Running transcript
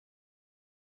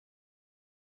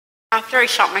After I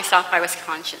shot myself, I was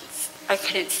conscious. I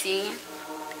couldn't see.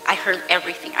 I heard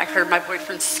everything. I heard my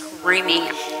boyfriend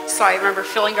screaming. So I remember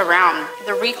feeling around.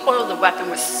 The recoil of the weapon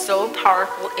was so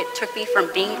powerful, it took me from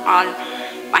being on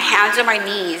my hands and my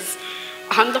knees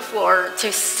on the floor to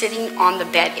sitting on the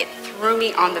bed. It threw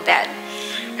me on the bed.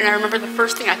 And I remember the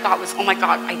first thing I thought was, oh my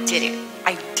God, I did it.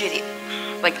 I did it.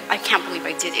 Like, I can't believe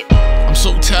I did it. I'm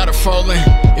so tired of falling.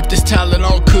 If this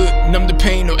Tylenol could numb the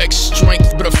pain or extra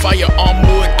strength, but a firearm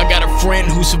would. I got a friend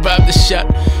who survived the shot.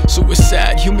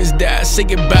 Suicide, humans die, say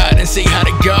goodbye and say hi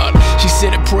to God. She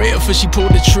said a prayer for she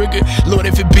pulled the trigger. Lord,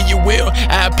 if it be your will,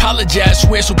 I apologize,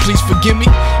 swear, so please forgive me.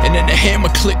 And then the hammer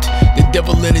clicked. The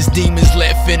devil and his demons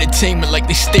laugh entertainment like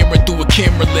they staring through a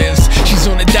camera lens. She's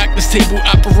on the doctor's table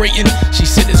operating. She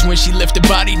said it's when she left the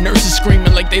body, nurses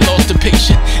screaming like they lost a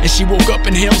patient. And she woke up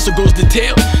in hell, so goes the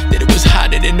tale that it was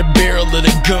hotter than the barrel of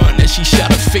the gun that she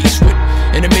shot her face with.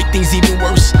 And to make things even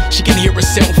worse, she can hear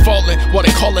herself falling while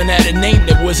they calling out a name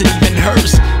that wasn't even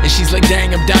hers. And she's like,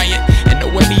 dang, I'm dying, and no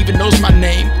one even knows my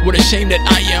name. What a shame that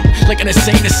I am, like an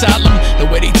insane asylum. The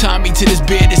way they tie me to this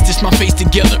bed is just my face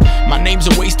together. My name's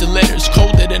a waste of letters,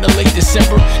 colder than a late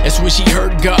December. That's when she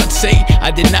heard God say,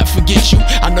 I did not forget you.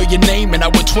 I know your name, and I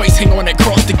would twice hang on that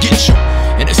cross to get you.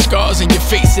 And the scars in your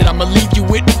face that I'ma leave you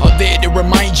with are there to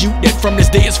remind you that from this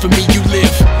day it's for me you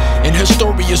live. And her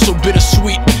story is so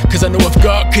bittersweet, cause I know if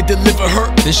God could deliver her,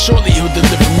 then surely he'll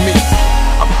deliver me.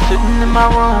 I'm sitting in my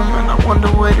room and I wonder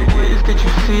what it is that you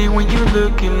see when you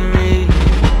look at me.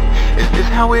 Is this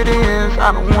how it is?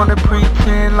 I don't wanna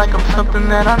pretend like I'm something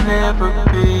that I'll never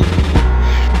be.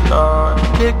 Lord,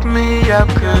 pick me up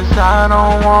cause I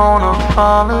don't wanna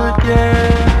fall again.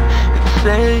 And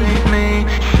save me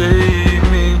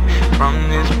from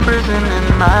this prison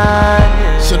in my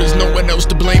head. So there's no one else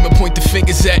to blame or point the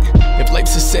fingers at. If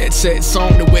life's a sad, sad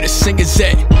song, then where the singer's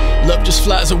at. Love just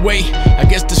flies away. I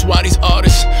guess that's why these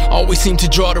artists always seem to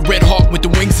draw the red hawk with the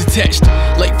wings attached.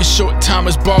 Life is short, time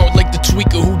is borrowed like the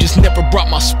tweaker who just never brought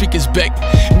my speakers back.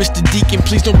 Mr. Deacon,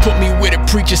 please don't put me where the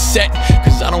preacher sat,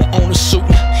 cause I don't own a suit,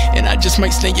 and I just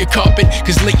might stain your carpet.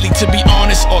 Cause lately, to be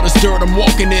honest, all this dirt I'm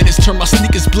walking in has turned my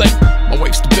sneakers black. My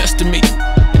wife's the best of me,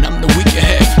 and I'm the weaker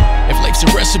half. If life's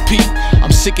a recipe,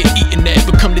 I'm sick of eating that.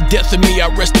 Become the death of me, I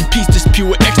rest in peace, this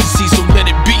pure ecstasy, so let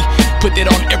it be. Put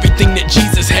that on everything that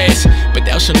Jesus has, but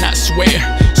thou shalt not swear.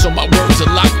 So my words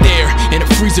are locked there in a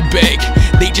freezer bag.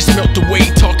 They just melt away,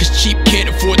 talk is cheap,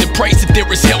 can't afford the price if there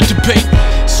is hell to pay.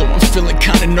 So I'm feeling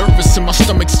kinda nervous and my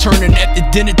stomach's turning at the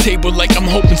dinner table like I'm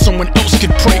hoping someone else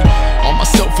could pray. All my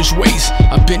selfish ways,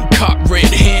 I've been caught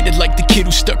red-handed like the kid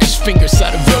who stuck his finger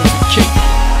inside a velvet cake.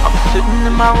 I'm sitting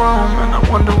in my room and I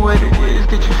wonder what it is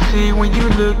that you see when you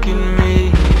look at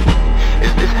me. Is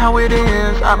this how it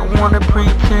is? I don't wanna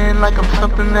pretend like I'm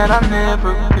something that I'll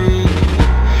never be.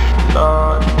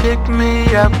 Lord, pick me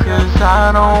up cause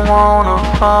I don't wanna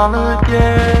fall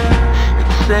again.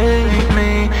 And save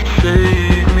me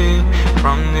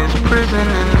from this prison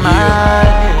in my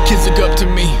head. Kids look up to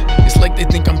me, it's like they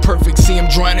think I'm perfect. See I'm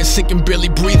drowning, sinking, barely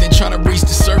breathing, trying to reach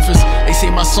the surface. They say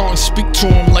my songs speak to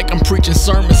them like I'm preaching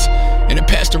sermons. And the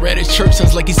pastor at his church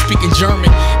sounds like he's speaking German.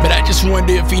 But I just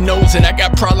wonder if he knows that I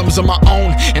got problems of my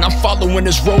own, and I'm following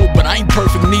this road, but I ain't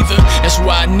perfect neither. That's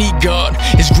why I need God.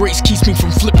 His grace keeps me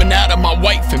from flipping out on my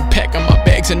wife and packing my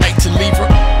bags at night to leave her.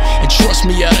 And trust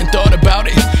me, I done thought about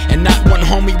it, and not one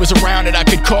homie was around that I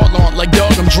could call on. Like,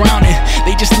 dog, I'm drowning.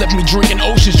 They just left me drinking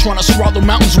oceans, trying to swallow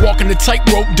mountains, walking the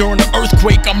tightrope during the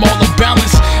earthquake. I'm all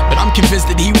unbalanced, but I'm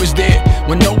convinced that he was there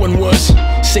when no one was.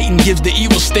 Satan gives the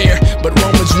evil stare, but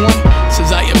Romans 1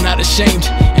 says I am not ashamed,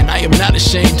 and I am not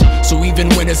ashamed. So even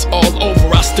when it's all over,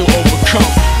 I still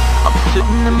overcome. I'm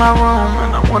sitting in my room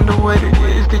and I wonder what it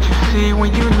is that you see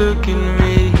when you look at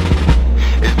me.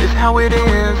 Is this how it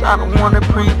is? I don't wanna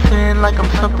pretend like I'm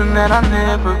something that I'll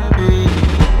never be.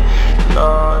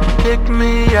 Lord, pick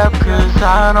me up cause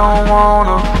I don't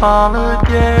wanna fall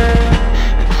again.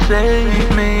 And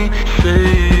save me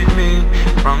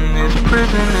from this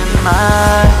prison in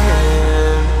my head.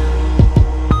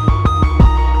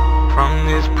 From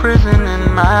this prison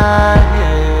in my